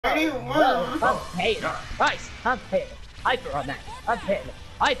Well, I'm paying the price. I'm paying hyper on that. I'm paying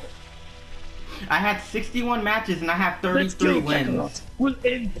hyper. I had 61 matches and I have 33 wins. We'll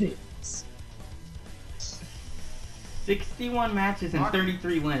end this. 61 matches and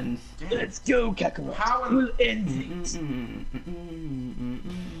 33 wins. Let's go, Kakarot. We'll end this.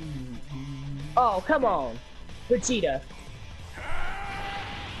 Oh, come on. Vegeta.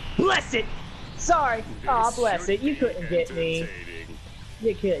 Bless it! Sorry. Aw, bless it. You couldn't get me.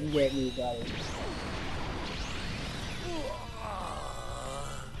 You couldn't get me, buddy.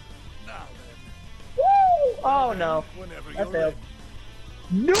 Woo! Oh no. I failed.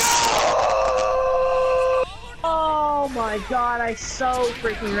 No! Oh my god, I so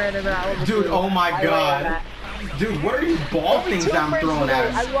freaking ran him out. Dude, oh my god. Dude, what are these ball things I'm throwing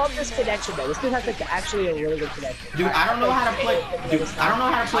at? I love this connection though. This dude has like actually a really good connection. Dude, I don't know how to play. Dude, I don't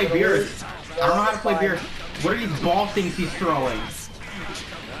know how to play Beerus. I don't know how to play Beerus. What are these ball things he's throwing?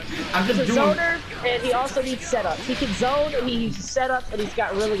 I'm just he's a doing. Zoner, and he also needs setups. He can zone, and he's setup, and he's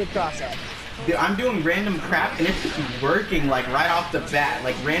got really good cross-up. Dude, I'm doing random crap, and it's just working like right off the bat.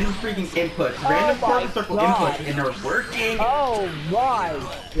 Like random freaking inputs, random quarter circle inputs, and they're working. Oh my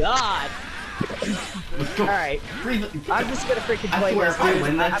god. Alright, I'm just gonna freaking play this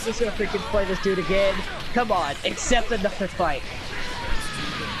dude. I'm just gonna freaking play this dude again. Come on, accept another fight.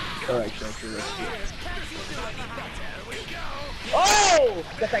 Alright, oh!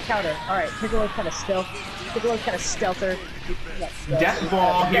 Got that counter. Alright, Piccolo's kind of stealth. Piccolo's kind of stealther. Death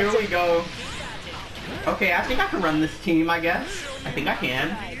ball, here we go. Okay, I think I can run this team, I guess. I think I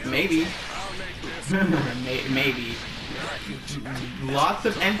can. Maybe. Maybe. Lots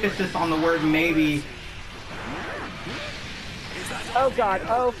of emphasis on the word maybe. Oh god,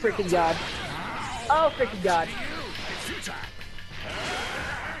 oh freaking god. Oh freaking god.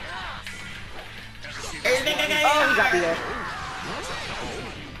 Oh, he got me there.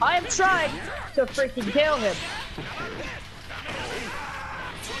 I am trying to freaking kill him.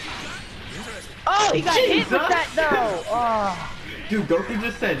 Oh, he got hit with that though. Oh. Dude, Goku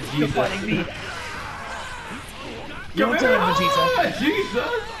just said Jesus. You're fighting me. Come here, Vegeta.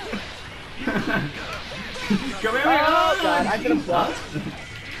 Jesus. Come here. Oh god, I could have blocked.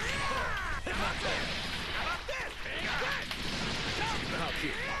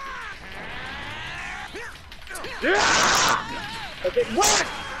 Okay, what?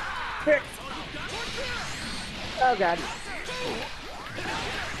 Here. Oh god.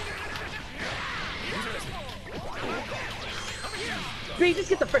 B, just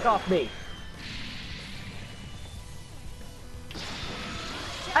get the frick off me.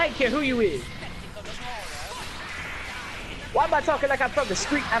 I don't care who you is. Why am I talking like I'm from the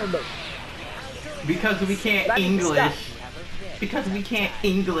street? I don't know. Because we can't English. Because we can't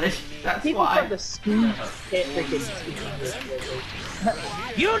English. That's people why. From the street can't freaking speak English.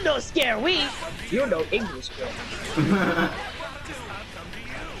 You know scare we. You know English, bro.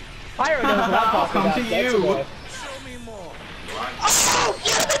 Pyro knows what I'm talking about. Come to you. Oh,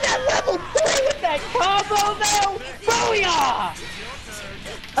 get him in that level 3 with that combo though! Booyah!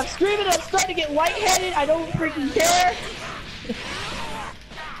 I'm screaming, I'm starting to get lightheaded, I don't freaking care!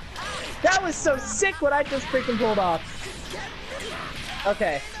 That was so sick what I just freaking pulled off.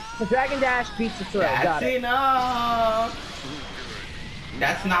 Okay, the Dragon Dash beats the throw, got it. Enough!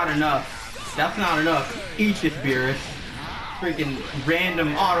 That's not enough. That's not enough. Eat this, Beerus. Freaking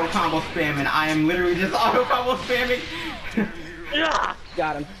random auto combo spamming. I am literally just auto combo spamming.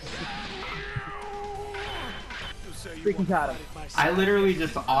 Got him. Freaking got him. I literally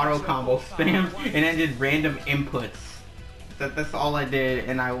just auto combo spammed and then did random inputs. That's all I did,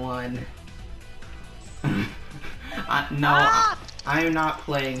 and I won. I am not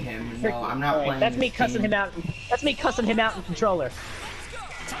playing him. No, I'm not playing. That's me cussing him out. That's me cussing him out in controller.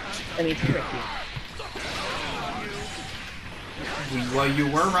 I mean, tricky. Well, you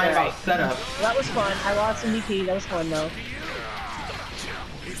were right about setup. Well, that was fun. I lost some DP. That was fun, though.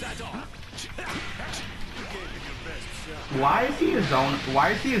 Why is he a zone?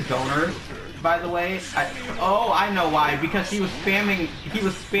 Why is he a zoner? By the way, I know why. Because he was spamming. He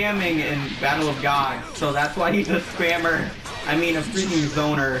was spamming in Battle of Gods, so that's why he's a spammer. I mean, a freaking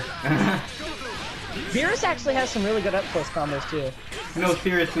zoner. Beerus actually has some really good up close combos too. No,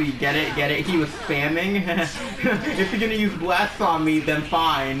 seriously, get it, get it. He was spamming. If you're gonna use blasts on me, then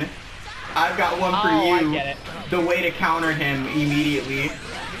fine. I've got one for you. I get it. The way to counter him immediately,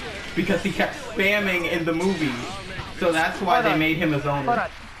 because he kept spamming in the movie. So that's why they made him a zoner. Hold on.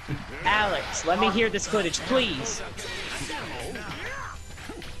 Alex, let me hear this footage, please.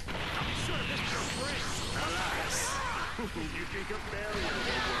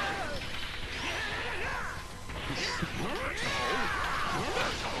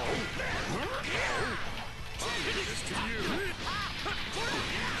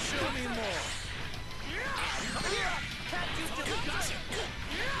 Show me more.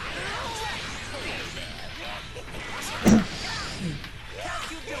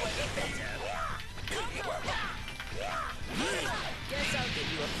 Guess I'll give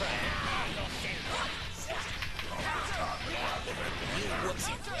you a friend.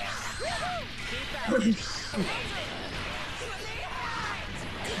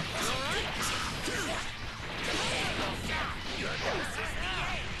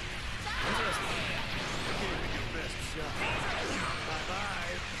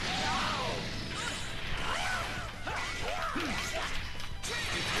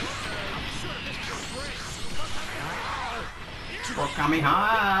 For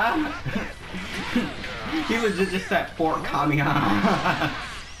Kamehameha. He was just that for Kamehameha.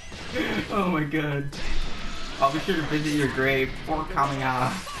 Oh my god. I'll be sure to visit your grave for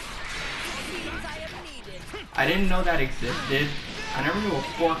Kamehameha. I didn't know that existed. I never knew a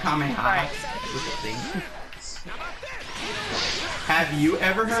for Kamehameha was a thing. Have you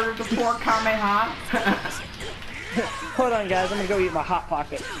ever heard of the for Kamehameha? Hold on, guys. I'm gonna go eat my hot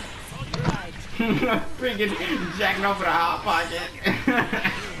pocket. Freaking jacking off with a hot pocket.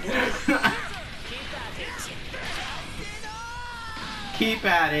 Keep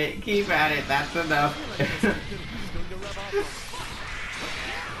at it. Keep at it. That's enough.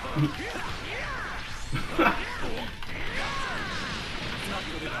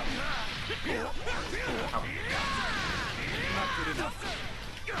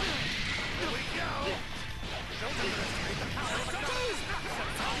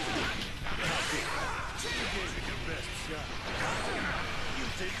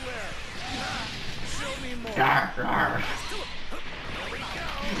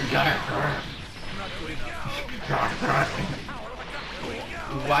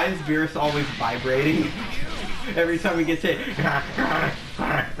 Why is Beerus always vibrating every time he gets hit?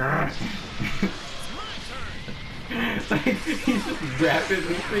 It's like he's just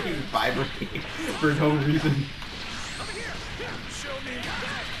rapidly freaking vibrating for no reason.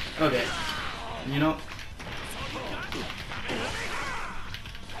 Okay, you know.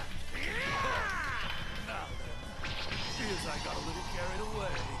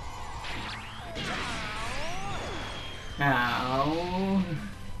 Ow.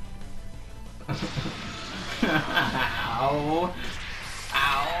 Ow.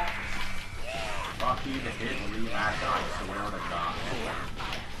 Ow. Fuck you to hit and leave my dog, I swear to God.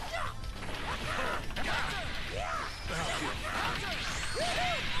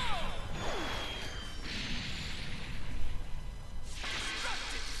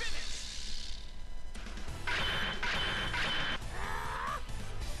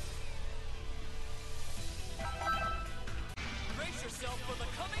 Brace yourself for the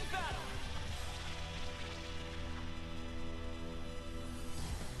coming battle.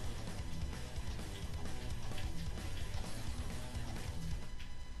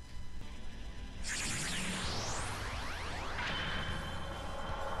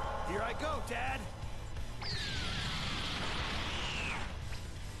 Here I go, Dad.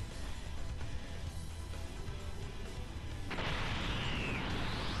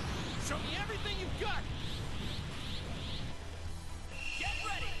 Show me everything you've got. Get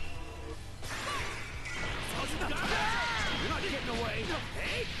ready. You're not getting away.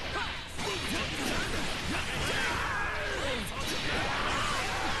 Hey.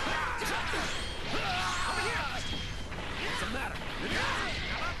 What's the matter?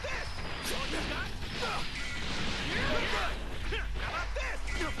 How about this? All you got? How about this?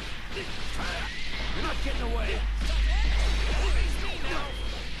 You're not getting away. Face me now.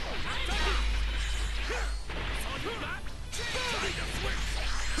 All you got? Time to switch.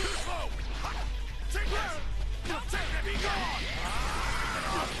 Too slow. Take this. Take it. Be gone.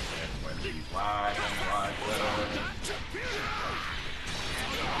 When these wide and wide, whatever.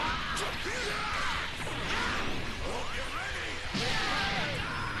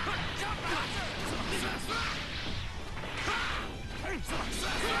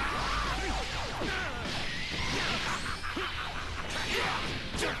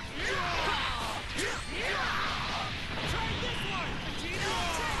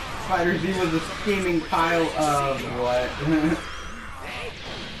 Spider Z was a scheming pile of what?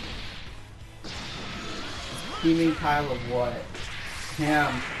 Scheming pile of what?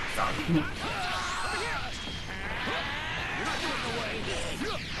 Him.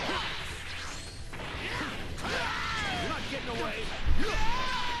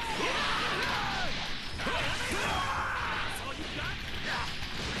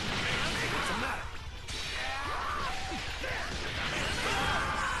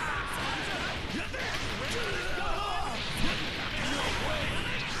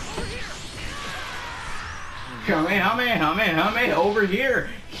 Kamehameha over here.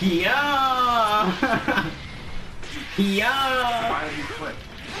 Yeah. Yeah. Why did you quit?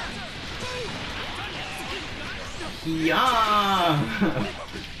 Yeah.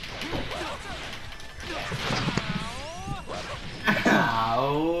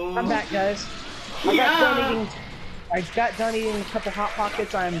 Ow. I'm back, guys. I got done eating a couple Hot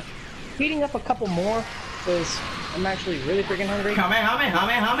Pockets. I'm heating up a couple more because I'm actually really freaking hungry.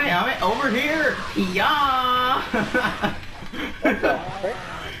 Kamehameha over here. Yeah.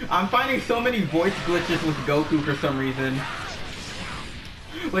 I'm finding so many voice glitches with Goku for some reason.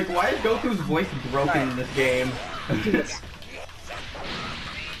 Like, why is Goku's voice broken in this game? Let's do this.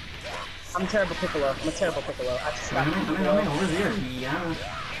 I'm a terrible Piccolo. I'm a terrible Piccolo. I just got over here. Yeah.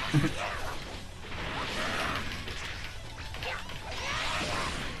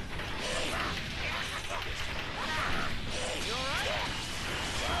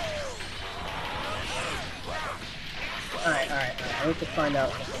 Alright. I need to find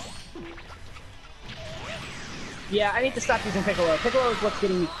out. Yeah, I need to stop using Piccolo. Piccolo is what's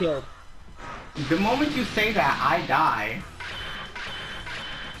getting me killed. The moment you say that, I die.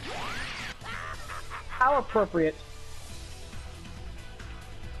 How appropriate.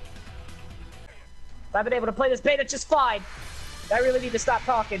 I've been able to play this beta just fine. I really need to stop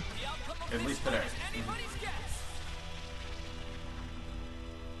talking. At least today.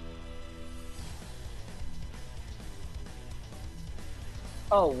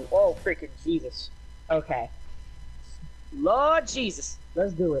 Oh, freaking Jesus. Okay. Lord Jesus.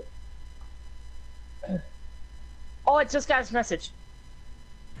 Let's do it. Oh, I just got his message.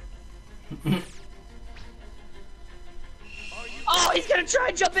 Oh, he's gonna try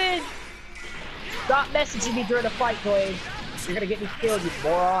and jump in! Stop messaging me during a fight, Blade. You're gonna get me killed, you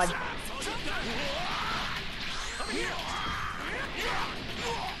moron.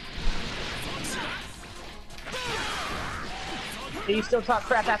 Do you still talk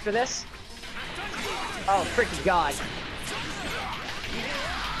crap after this? Oh, freaking God.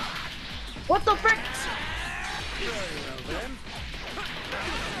 What the frick?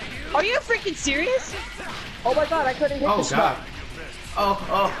 Are you freaking serious? Oh my God, I couldn't hit the spot.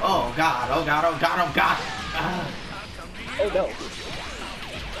 Oh God. Oh no.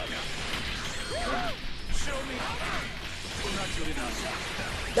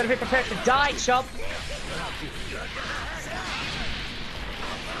 Better be prepared to die, chump.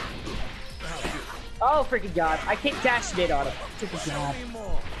 Oh, freaking God. I can't dash it on him. Freaking God.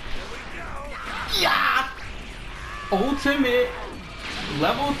 Yeah! Ultimate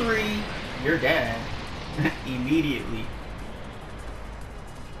level 3. You're dead. Immediately.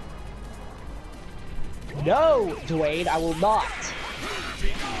 No, Dwayne, I will not.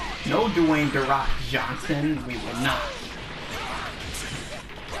 No, Dwayne The Rock Johnson, we will not.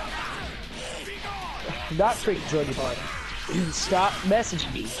 Not freaking join your party. Stop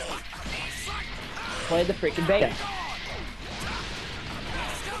messaging me. Play the freaking beta.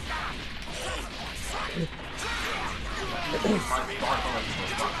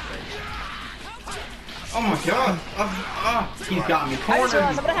 Oh my God! He's got me I just cornered.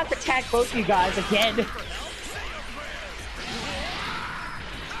 realized I'm gonna have to tag both of you guys again.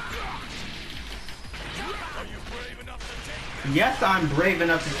 Yes, I'm brave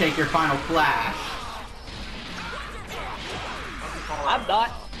enough to take your final flash. I'm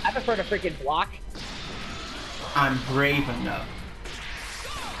not. I prefer to freaking block. I'm brave enough.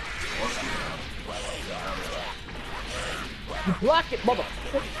 You block it, mother.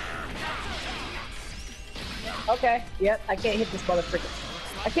 Okay, yep, I can't hit this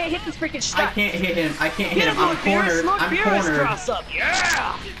motherfucker. I can't hit this freaking shot. I can't hit him. I'm cornered. I'm cornered. Cross up.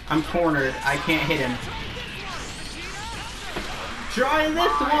 Yeah! I'm cornered. I can't hit him. Try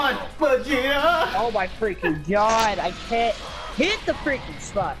this one, Vegeta! Oh my freaking God, I can't hit the freaking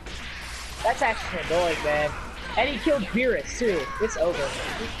spot. That's actually annoying, man. And he killed Beerus, too. It's over.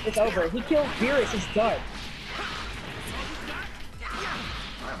 It's over. He killed Beerus, it's done.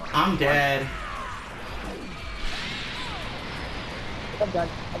 I'm dead. I'm done.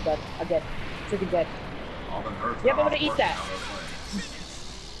 I'm dead. Freaking dead. Yep, I'm gonna eat that.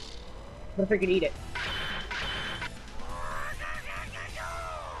 I'm gonna freaking eat it.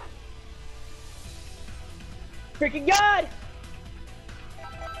 Freaking God!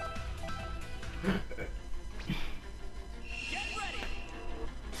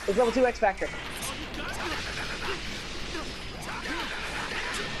 It's level 2 X Factor.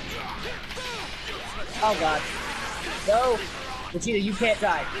 Oh God. No! Vegeta, you can't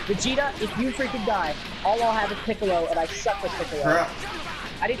die. Vegeta, if you freaking die, all I'll have is Piccolo, and I suck with Piccolo.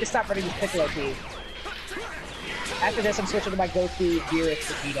 I need to stop running this Piccolo team. After this, I'm switching to my Goku,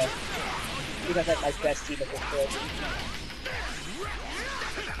 Beerus, Vegeta. You guys like my best team at this point.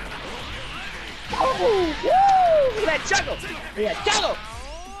 Oh! Woo! Look at that juggle! Look at that juggle!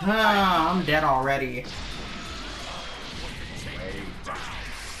 Ah, I'm dead already.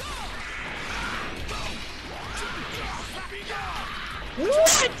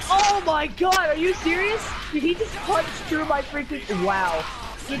 What? Oh my god, are you serious? Did he just punch through my freaking... Wow.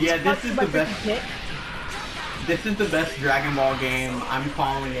 Yeah, this is the best... Kick? This is the best Dragon Ball game. I'm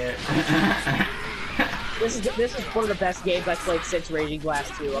calling it. This is one of the best games I've played since Raging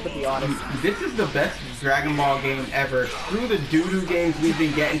Blast 2, I'm gonna be honest. This is the best Dragon Ball game ever. Screw the doo-doo games we've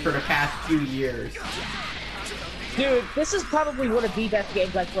been getting for the past few years. Dude, this is probably one of the best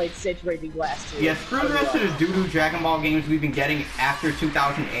games I've played since Raging Blast 2. Yeah, screw the rest of the doo-doo Dragon Ball games we've been getting after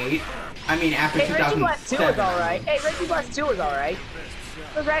 2008. I mean, after 2007. Raging Blast 2 was alright. Hey, Raging Blast 2 was alright.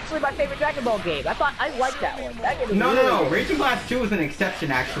 It was actually my favorite Dragon Ball game. I liked that one. That game was no. Raging Blast 2 was an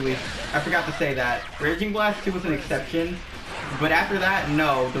exception, actually. I forgot to say that. Raging Blast 2 was an exception. But after that,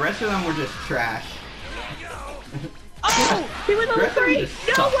 no. The rest of them were just trash. Oh! He went over 3!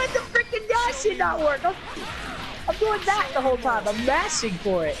 No, what the freaking dash did not work! I'm doing that the whole time. I'm mashing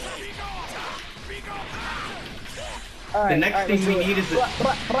for it. The next thing we need is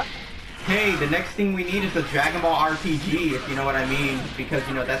Hey, the next thing we need is a Dragon Ball RPG, if you know what I mean, because,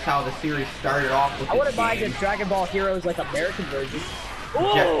 you know, that's how the series started off with this game. I wouldn't mind if Dragon Ball Heroes, like, American version.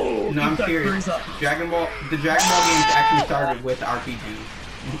 No, I'm serious. The Dragon Ball games actually started with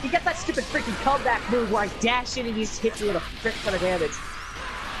RPGs. You got that stupid freaking comeback move where I dash in and he just hits you with a frick ton of damage.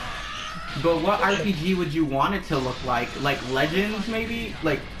 But what RPG would you want it to look like? Like Legends, maybe?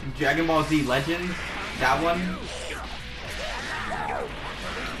 Like Dragon Ball Z Legends? That one?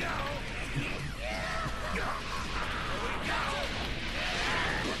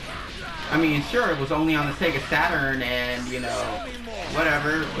 I mean, sure, it was only on the Sega Saturn and, you know,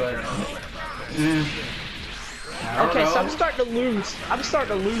 whatever, but... Okay, so I'm starting to lose.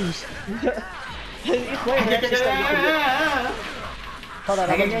 Hold on,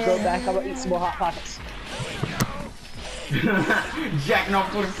 I'm gonna go back. I'm gonna eat some more Hot Pockets. Jacking off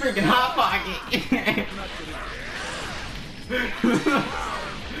for the freaking Hot Pocket!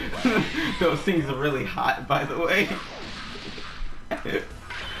 Those things are really hot, by the way.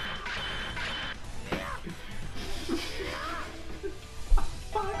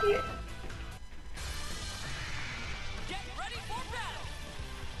 Pocket.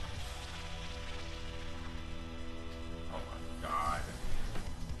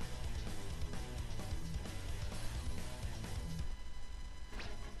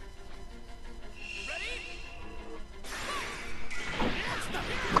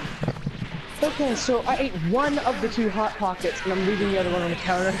 Okay, so I ate one of the 2 Hot Pockets, and I'm leaving the other one on the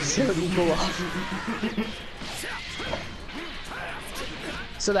counter so it can cool off.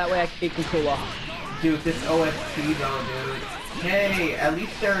 So that way it can cool off. Dude, this OST though, dude. Hey, at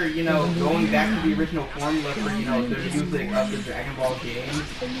least they're, you know, going back to the original formula for, you know, the music of the Dragon Ball games.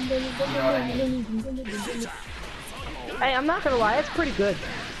 You know what I mean? Hey, I'm not gonna lie, it's pretty good.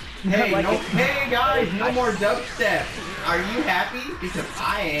 Hey, hey guys, no more dubstep. Are you happy? Because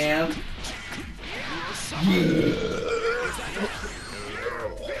I am.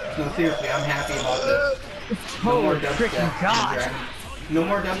 No, seriously, I'm happy about this. No more dubstep. No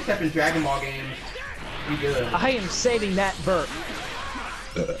more dubstep in Dragon Ball games. Be good. I am saving that burp.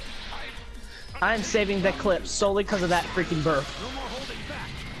 I am saving that clip solely because of that freaking burp.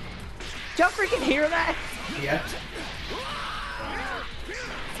 Did y'all freaking hear that? Yeah.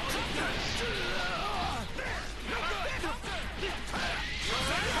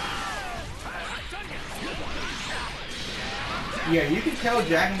 Yeah, you can tell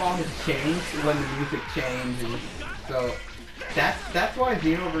Dragon Ball has changed when the music changes. So that's why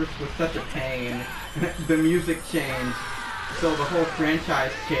Xenoverse was such a pain. The music changed, so the whole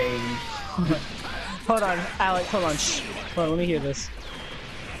franchise changed. Hold on, Alex, hold on. Shh. Hold on, let me hear this.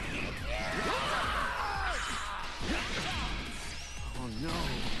 Oh no.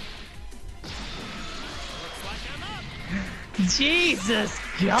 Jesus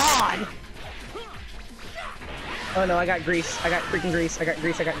God! Oh no, I got grease. I got freaking grease. I got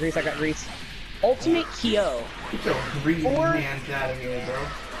grease. I got grease. I got grease. Ultimate Kyo. Get your greasy hands out of here, bro.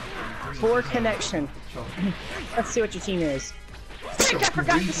 For connection. Let's see what your team is. Frick, I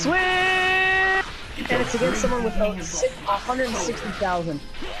forgot to switch! And it's against someone with 160,000.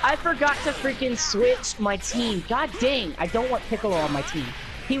 I forgot to freaking switch my team. God dang, I don't want Piccolo on my team.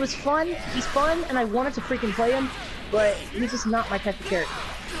 He was fun, he's fun, and I wanted to freaking play him, but he's just not my type of character.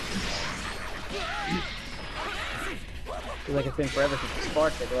 Feels like it's been forever since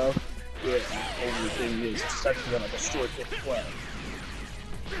Sparta, bro. Yeah, only thing is, it starts to run like a short 12.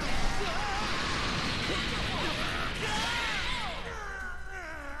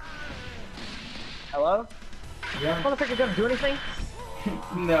 Hello? Yeah. Motherfucker gonna do anything?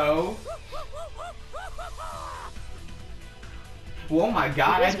 No. Oh my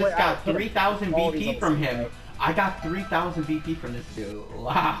god, I just got 3,000 BP from him. I got 3,000 BP from this dude.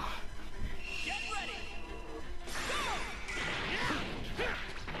 Wow.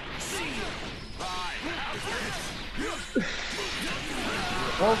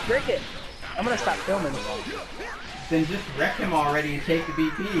 Well, frick it. I'm gonna stop filming. Then just wreck him already and take the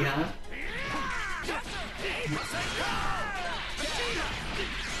BP, huh?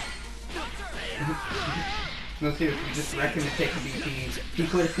 No, seriously, just wreck him and take the BP. He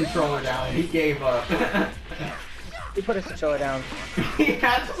put his controller down and he gave up. He put his controller down. He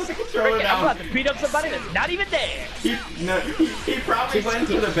had to put the controller down. I'm about to beat up somebody that's not even there. He probably went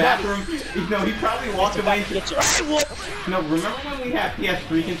to the bathroom. No, he probably walked away. No, remember when we had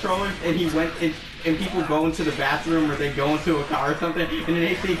PS3 controllers and he went and people go into the bathroom or they go into a car or something and then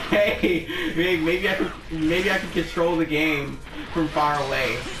they think, hey, maybe I could control the game from far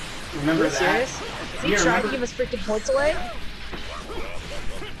away. Remember that? Serious? Is he trying to give us freaking points away?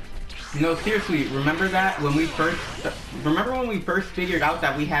 No, seriously, remember that when we first figured out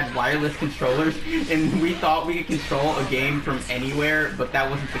that we had wireless controllers and we thought we could control a game from anywhere, but that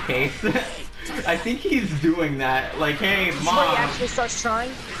wasn't the case? I think he's doing that. Like, hey, mom. When he actually starts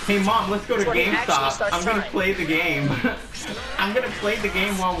trying? Hey, mom, let's go to GameStop. I'm gonna play the game. I'm gonna play the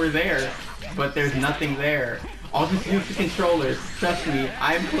game while we're there, but there's nothing there. I'll just use the controllers. Trust me,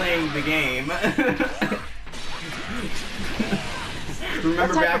 I'm playing the game.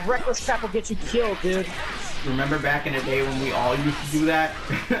 Remember that type of reckless crap will get you killed, dude. Remember back in the day when we all used to do that?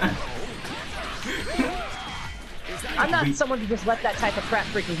 I'm not someone who just let that type of crap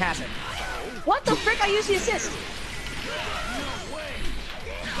freaking happen. What the frick? I used the assist.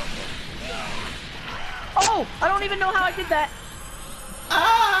 Oh, I don't even know how I did that.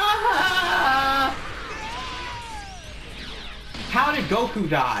 Ah! How did Goku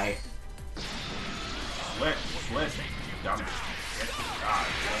die? Switch. Dumb.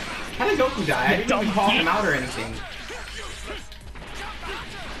 How did Goku die? I didn't even call him out or anything.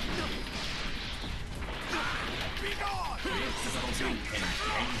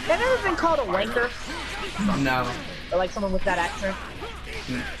 Have you ever been called a wanker? No. Or like someone with that accent?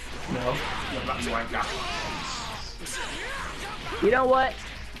 No. You know what?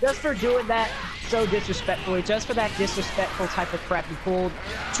 Just for doing that so disrespectfully, just for that disrespectful type of crap you pulled,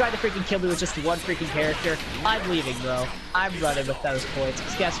 tried to freaking kill me with just one freaking character, I'm leaving, bro. I'm running with those points.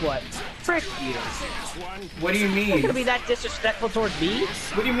 Cause guess what? Frick you. What do you mean? You're gonna be that disrespectful towards me?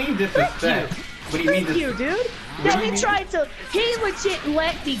 What do you mean disrespect? What do you mean? Frick you, dude. No, he tried to. He legit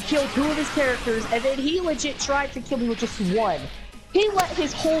let me kill 2 of his characters, and then he legit tried to kill me with just 1. He let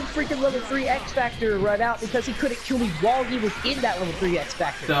his whole freaking level 3 X Factor run out because he couldn't kill me while he was in that level 3 X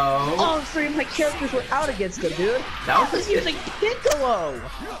Factor. So? All 3 of my characters were out against him, dude. That was using Piccolo.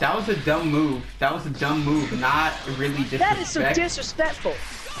 That was a dumb move. That was a dumb move, not really disrespect. That is so disrespectful.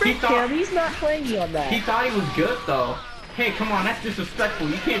 Frick him, he's not playing me on that. He thought he was good, though. Hey, come on, that's disrespectful.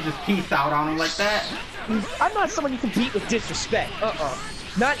 You can't just peace out on him like that. I'm not someone you can beat with disrespect.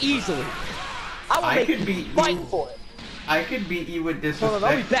 Not easily. I will make you fight for it. I could beat you with disrespect. Hold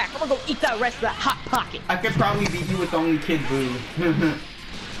on, I'll be back. I'm gonna go eat that rest of that Hot Pocket. I could probably beat you with only Kid Buu.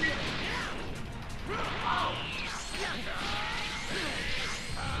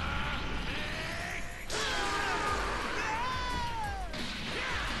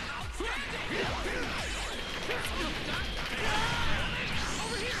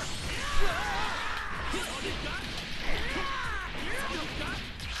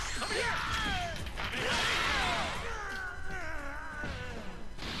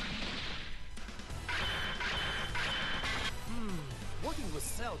 Working with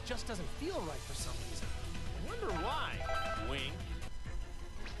Cell just doesn't feel right for some reason. I wonder why. Wink.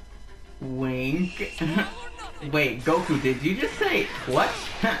 Wink. Wait, Goku, did you just say what?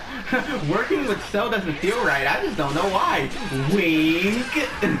 Working with Cell doesn't feel right. I just don't know why. Wink.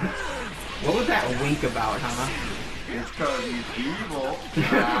 What was that wink about, huh? It's because he's evil.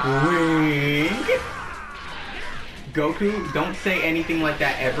 Wink. Goku, don't say anything like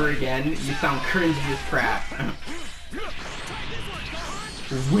that ever again. You sound cringy as crap.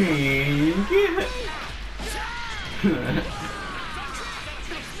 Wink.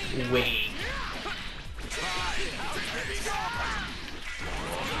 Wink.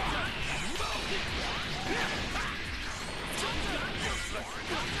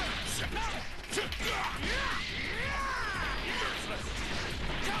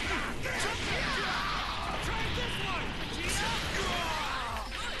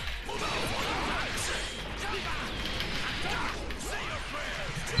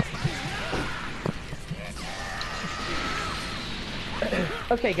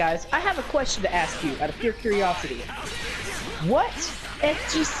 Okay, guys, I have a question to ask you out of pure curiosity. What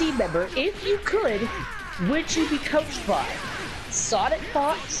FGC member, if you could, would you be coached by? Sonic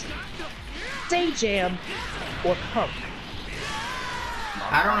Fox, Jam, or Pump?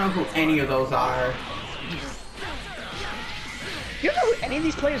 I don't know who any of those are. You don't know who any of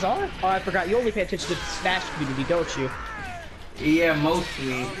these players are? Oh, I forgot. You only pay attention to the Smash community, don't you? Yeah,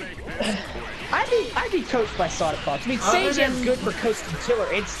 mostly. I'd be coached by Sonic Fox. I mean, Jam's good for coaching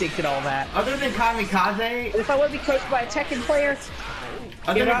Killer Instinct and all that. Other than Kamikaze... If I want to be coached by a Tekken player...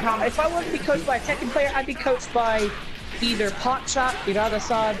 if I want to be coached by a Tekken player, I'd be coached by either Potshot,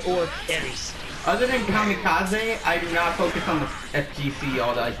 Irada-san, or Ares. Other than Kamikaze, I do not focus on the FGC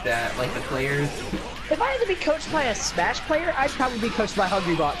all like that, like the players. If I had to be coached by a Smash player, I'd probably be coached by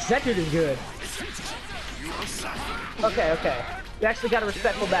Hungrybox. That dude is good. Okay, okay. We actually got a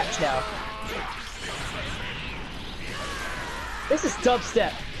respectful match now. This is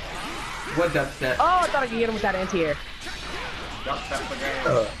dubstep. What dubstep? Oh, I thought I could get him with that anti-air. Dubstep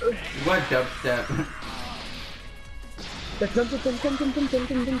again. What dubstep?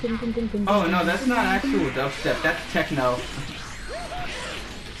 Oh no, that's not actual dubstep. That's techno.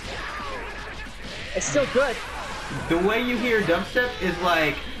 It's still good. The way you hear dubstep is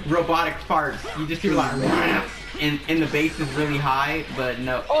like robotic farts. You just hear like, and the bass is really high, but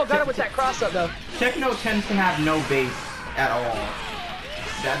no. Oh, got it with that cross up though. Techno tends to have no bass at all.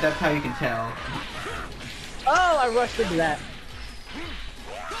 That's how you can tell. Oh, I rushed into that.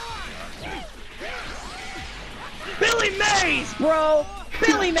 Billy Mays, bro!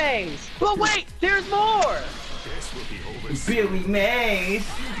 Billy Mays! But wait, there's more! Billy Mays!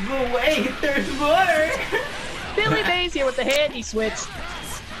 But wait, there's more! Billy Mays here with the handy switch.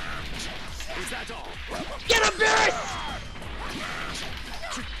 Get him, Beerus!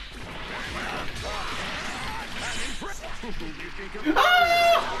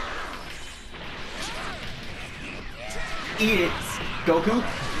 Ah! Eat it, Goku!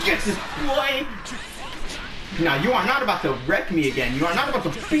 Get this boy! Now you are not about to wreck me again. You are not about to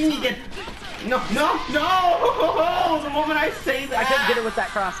beat me again. No, no, no! The moment I say that, I couldn't get it with that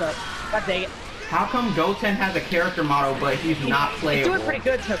cross up. God dang it. How come Goten has a character model, but he's not playable? He's doing pretty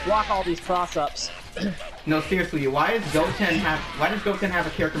good to block all these cross ups. No, seriously, why does Goten have a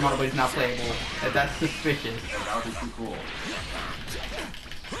character model, but he's not playable? That's suspicious. That would be too cool.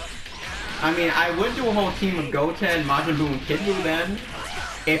 I mean, I would do a whole team of Goten, Majin Buu, and Kid Buu then.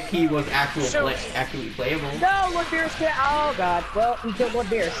 If he was actually playable. No, Lord Beerus can't. Oh god. Well, he killed Lord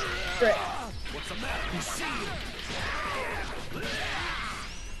Beerus. Frick.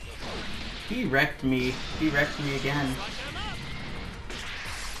 He wrecked me. He wrecked me again.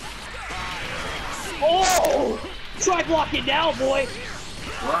 Oh! Try blocking now, boy!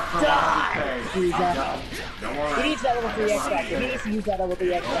 Die! No more He needs that level 3 X Factor. He needs to use that level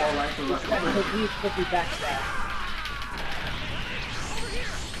 3 X Factor. He needs to quickly backstab.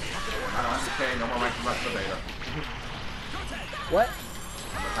 I don't say no more rank to the rest of the beta. What?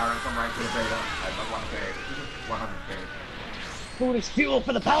 I'm retiring from rank to the beta at 1K. 100K. Food is fuel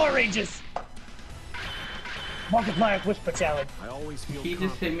for the Power Rangers! Markiplier's Whisper Challenge. He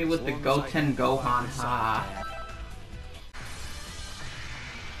just hit me with the Goten Gohan, ha.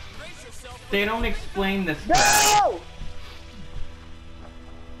 They don't explain this. No!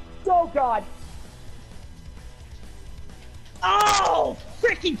 Oh god! Oh!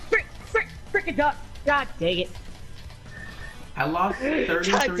 Frickin' duck! God dang it! I lost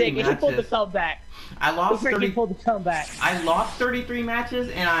 33 God dang it! He pulled the matches. comeback. I lost 30. He pulled the comeback. I lost 33 matches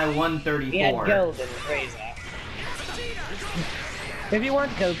and I won 34. He had gold in his razor. If you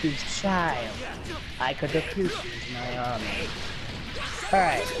weren't Goku's child, I could have used my army.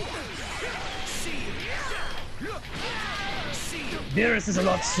 Alright. Beerus is a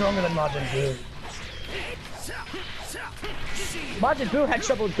lot stronger than Majin Buu. Majin Buu had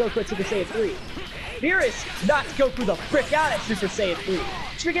trouble with Goku at Super Saiyan 3. Beerus knocked Goku the frick out at Super Saiyan 3. Did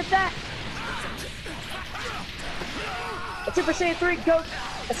you forget that? At Super Saiyan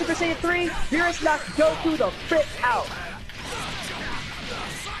 3, Beerus knocked Goku the frick out.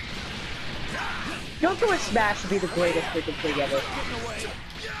 Goku and Smash would be the greatest freaking thing ever.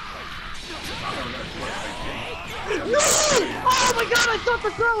 No! Oh my god, I thought the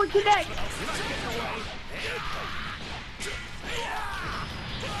throw would connect!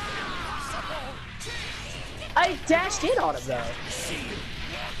 I dashed in on him though.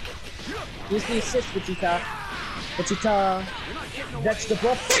 Use the assist, Vegeta. Vegeta.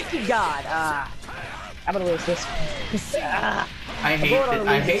 Vegetable freaking god! I'm gonna lose this. I hate it.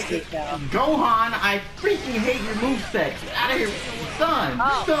 I hate it. Gohan, I freaking hate your moveset. Get out of here, son.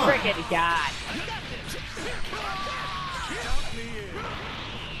 Oh, son. freaking god.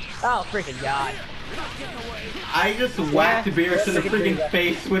 Oh, freaking God. I just whacked Beerus in the freaking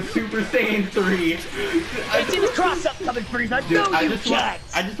face with Super Saiyan 3. I see the cross-up coming, Frieza. Dude, No, I you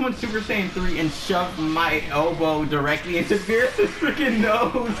just went Super Saiyan 3 and shoved my elbow directly into Beerus' freaking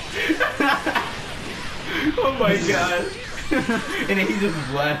nose. Oh my God. And then he just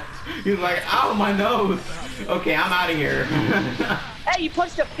left. He was like, ow, my nose. Okay, I'm out of here. Hey, you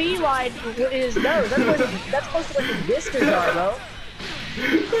punched a feline in his nose. That's supposed to be what his whiskers are, bro.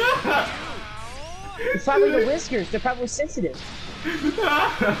 It's probably the whiskers. They're probably sensitive. He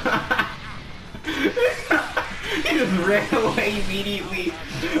just ran away immediately.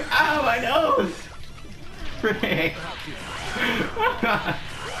 Ow, my nose. Frick.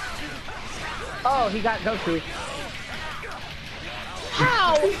 Oh, he got Goku.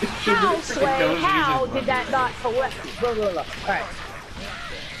 How? How, Sway? How did that not collect? Blah, blah, blah. Alright.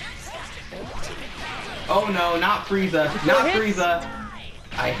 Oh no, not Frieza. Not Frieza.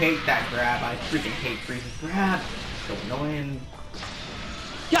 I hate that grab. I freaking hate Frieza's grab. So annoying.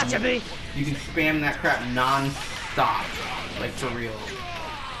 Gotcha, me! You can spam that crap non-stop. Like, for real.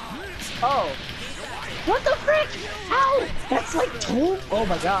 Oh. What the frick? How? That's like two? Oh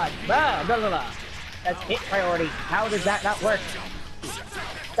my God. Blah, blah, blah, blah. That's hit priority. How does that not work?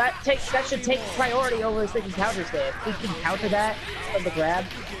 That should take priority over his freaking counter stand. He can counter that from the grab.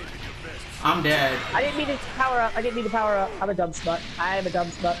 I'm dead. I didn't mean to power up. I didn't mean to power up. I'm a dumb smut. I'm a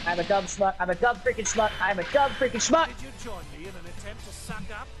dumb smut. I'm a dumb smut. I'm a dumb freaking smut. I'm a dumb freaking smut.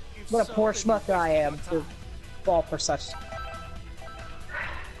 What a poor smut that I am to fall for such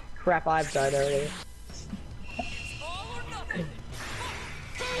crap I've done earlier.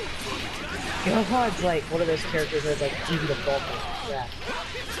 Gohan's like one of those characters that's like easy to fall for crap.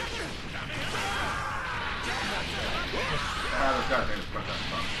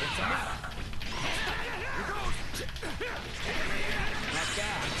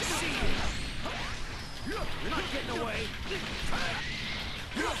 You're not getting away.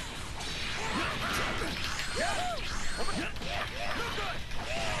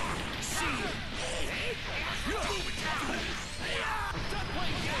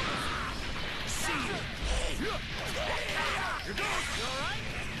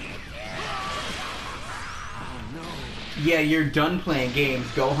 Yeah, you're done playing games,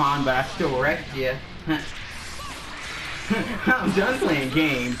 Gohan, but I still wrecked you. I'm done playing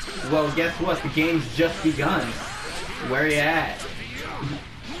games. Well, guess what? The game's just begun. Where you at?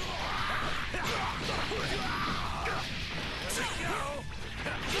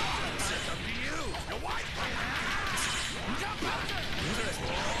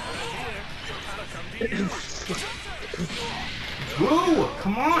 Woo!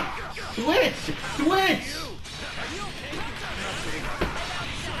 Come on! Switch! Switch!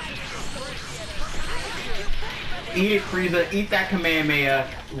 Eat it, Frieza. Eat that Kamehameha.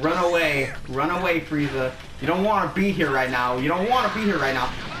 Run away. Run away, Frieza. You don't want to be here right now. You don't want to be here right now.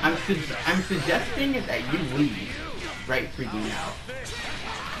 I'm suggesting that you leave right freaking now.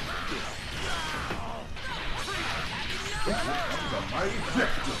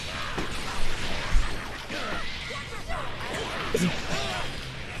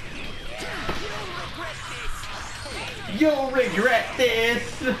 You'll regret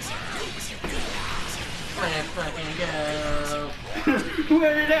this. Let's fucking go.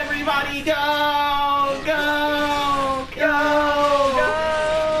 Where did everybody go? Go! Go!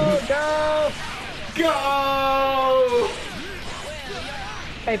 Go! Go! Go!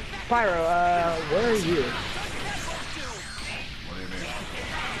 Hey, Pyro, where are you? What do you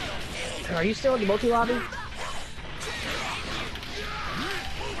mean? Are you still in the multi-lobby?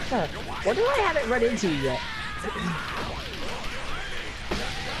 Huh. What do I haven't run into yet?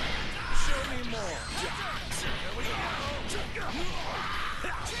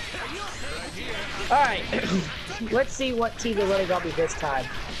 Alright, let's see what team they're running on me this time.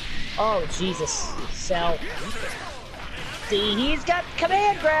 Oh, Jesus. Cell. See, he's got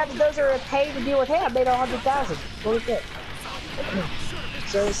command grabs. Those are a pain to deal with. Hey, I made 100,000. Holy shit.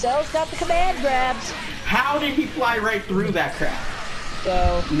 So Cell's got the command grabs. How did he fly right through that crap?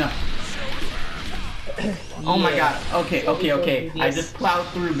 So... No. Oh my god. Okay, okay, okay. I just plowed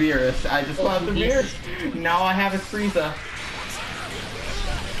through Beerus. I just plowed through Beerus. Now I have a Frieza.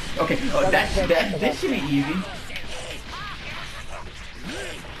 Okay, oh, this should be easy.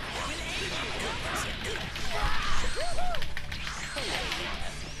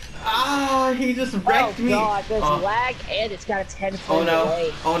 Ah, he just wrecked me. Oh god, there's lag and it's got a 10 frame Oh no,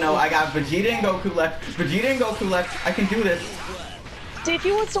 delay. oh no, I got Vegeta and Goku left. Vegeta and Goku left. I can do this. See, if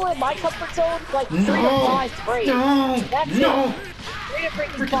you want someone in my comfort zone, like 3 to 5 frames. No, That's no. it. 3 to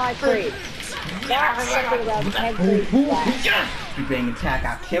freaking 5 frames. Now I'm something around 10 frames. Big Bang attack.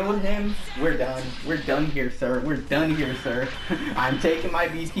 I killed him. We're done. We're done here, sir. We're done here, sir. I'm taking my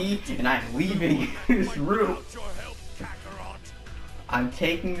BP and I'm leaving this room. I'm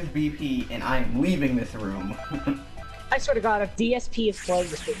taking this BP and I am leaving this room. I swear to God, if DSP is playing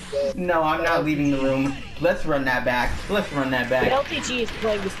this freaking game. No, I'm not leaving the room. Let's run that back. Let's run that back. If LTG is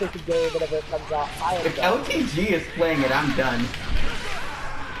playing this freaking game whenever it comes out, I am If done. LTG is playing it, I'm done.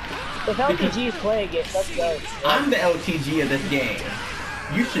 If LTG is playing it, let's go. I'm the LTG of this game.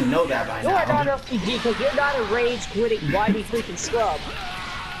 You should know that by You are now. not LTG because you're not a rage-quitting, whiny freaking scrub.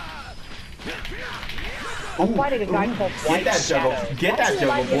 I'm fighting a guy called White that juggle. Shadow. Get that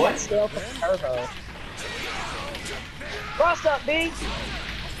juggle, boy. Scale from Turbo. Cross up, B!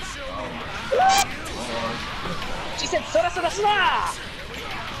 She said, Sora Sora Sora!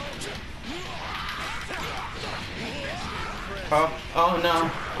 Oh no.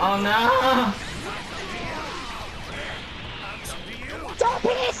 Oh no. Stop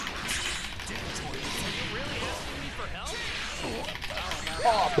it!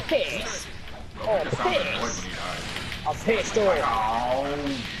 Oh, piss! Oh, piss! I'm pissed off.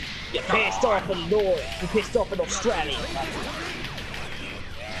 You're pissed off in the North. You're pissed off in Australia.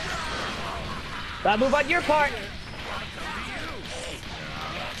 Now move on your part.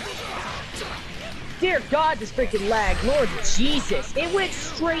 Dear God, this freaking lag. Lord Jesus. It went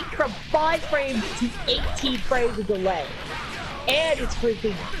straight from 5 frames to 18 frames of delay. And it's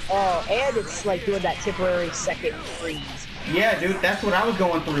freaking, and it's like doing that temporary second freeze. Yeah, dude, that's what I was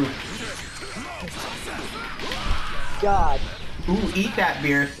going through. God. Ooh, eat that,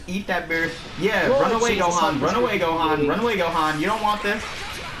 Beerus. Eat that, Beerus. Yeah, Lord run away, Jesus, Gohan. Run away, Gohan. Run away, Gohan. You don't want this.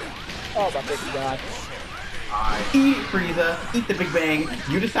 Oh my freaking God. Eat it, Frieza. Eat the Big Bang.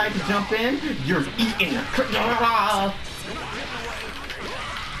 You decide to jump in, you're eating.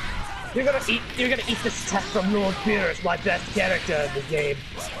 You're gonna eat this attack from Lord Beerus, my best character in the game.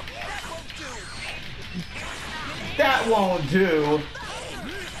 That won't do.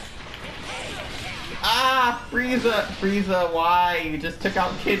 Ah, Frieza, why? You just took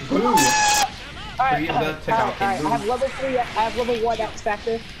out Kid Buu. Frieza took out Kid Buu. I have level 3, I have level 1 X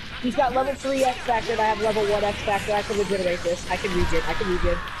Factor. He's got level 3 X Factor, and I have level 1 X Factor. I can regenerate this. I can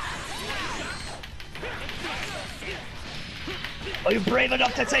regen. Are you brave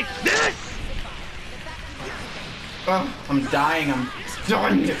enough to take this? Oh, I'm dying.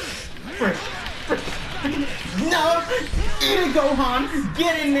 No! Eat it, Gohan!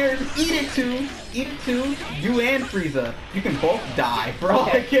 Get in there! Eat it too! Eat it too! You and Frieza. You can both die for all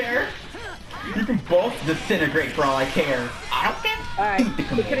I care. You can both disintegrate for all I care. I don't care. Alright, Eat the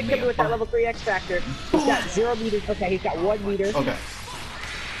he couldn't kill me with that level 3 X Factor. He's got 0 meters. Okay, he's got 1 meter. Okay.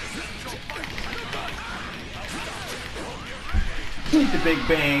 Eat the Big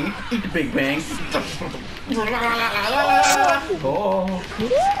Bang. Eat the Big Bang. Oh.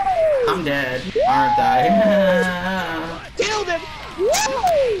 I'm dead, aren't I? Killed him!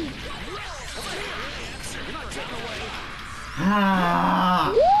 Woo!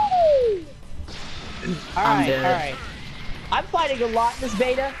 Ah. Woo! I'm dead. Alright. I'm fighting a lot in this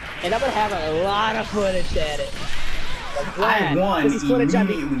beta, and I'm gonna have a lot of footage to edit. I'm glad. I won This is footage I'd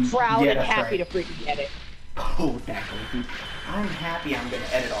be immediately. proud Yeah, and that's happy right. to freaking edit. Oh, that goes. I'm happy I'm gonna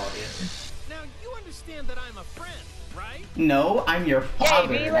edit all this. Now you understand that I'm a friend, right? No, I'm your father.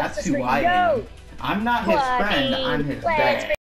 Jamie, let's That's just who I go. am. I'm not his friend, I'm his Let's dad.